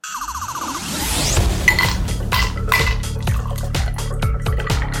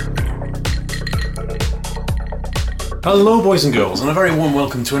Hello boys and girls, and a very warm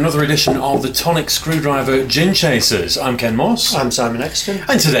welcome to another edition of the Tonic Screwdriver Gin Chasers. I'm Ken Moss. I'm Simon Exton.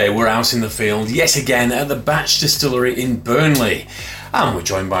 And today we're out in the field yet again at the Batch Distillery in Burnley. And we're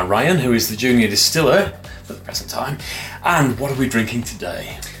joined by Ryan, who is the junior distiller for the present time. And what are we drinking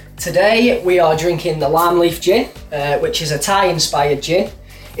today? Today we are drinking the Lime Leaf Gin, which is a Thai-inspired gin.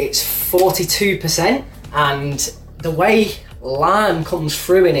 It's 42%, and the way lime comes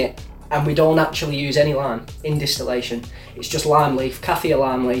through in it, and we don't actually use any lime in distillation. It's just lime leaf, kaffir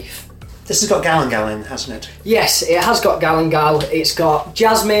lime leaf. This has got galangal in, hasn't it? Yes, it has got galangal. It's got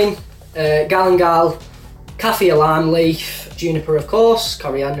jasmine, galangal, kaffir lime leaf, juniper of course,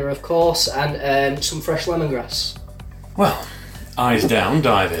 coriander of course, and some fresh lemongrass. Well, eyes down,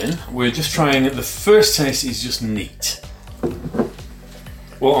 dive in. We're just trying it. The first taste is just neat.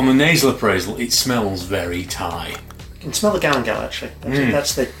 Well, on the nasal appraisal, it smells very Thai. You can smell the galangal actually.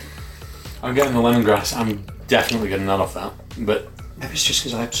 That's the. I'm getting the lemongrass. I'm definitely getting that off that. But Maybe it's just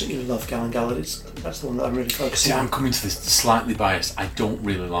because I absolutely love galangal. That's the one that I'm really focusing see, I'm on. coming to this slightly biased. I don't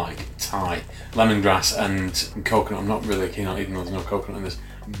really like Thai lemongrass and coconut. I'm not really keen on, even though there's no coconut in this.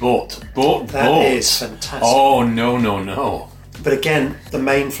 But That is fantastic. Oh no! But again, the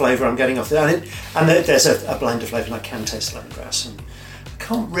main flavour I'm getting off there, and there's a blend of flavour, and I can taste lemongrass, and I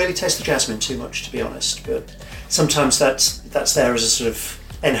can't really taste the jasmine too much, to be honest. But sometimes that's there as a sort of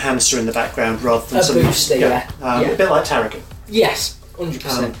enhancer in the background rather than A booster, yeah. A bit like tarragon. Yes,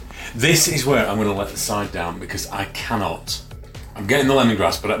 100%. This is where I'm going to let the side down because I cannot. I'm getting the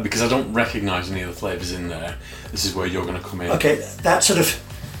lemongrass, but because I don't recognise any of the flavours in there, this is where you're going to come in. Okay, that sort of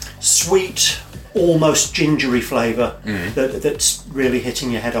sweet, almost gingery flavour that's really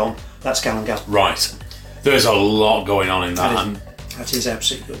hitting your head on, that's galangal. Right. There's a lot going on in that. That is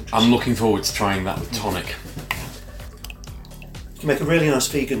absolutely gorgeous. I'm looking forward to trying that with tonic. You can make a really nice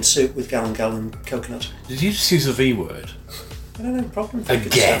vegan soup with galangal and coconut. Did you just use the V word? I don't have a problem with vegan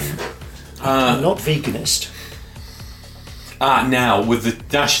Again. stuff. I'm not veganist. Now, with the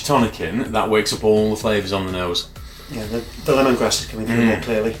dash of tonic in, that wakes up all the flavours on the nose. Yeah, the lemongrass is coming through more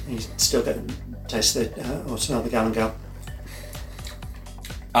clearly. You still get taste or smell the galangal.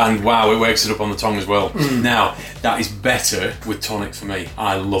 And wow, it wakes it up on the tongue as well. Now, that is better with tonic for me.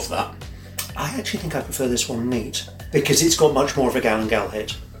 I love that. I actually think I prefer this one neat because it's got much more of a galangal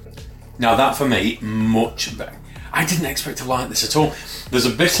hit. Now, that for me, much better. I didn't expect to like this at all. There's a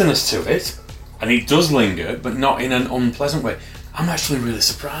bitterness to it, and it does linger, but not in an unpleasant way. I'm actually really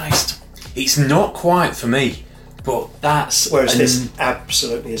surprised. It's not quite for me, but that's... Whereas this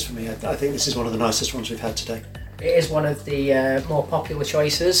absolutely is for me. I think this is one of the nicest ones we've had today. It is one of the more popular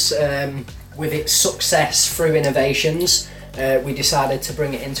choices. With its success through innovations, we decided to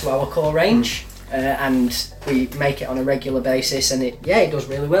bring it into our core range, and we make it on a regular basis, and it does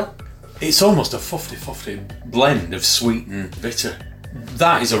really well. It's almost a 50-50 blend of sweet and bitter.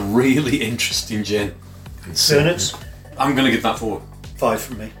 That is a really interesting gin. Bernards? I'm going to give that 5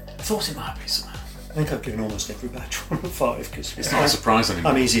 from me. I thought it might be somehow. I think I've given almost every batch 1 of 5 because It's not a surprise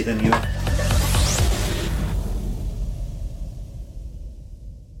anymore. I'm easier than you are.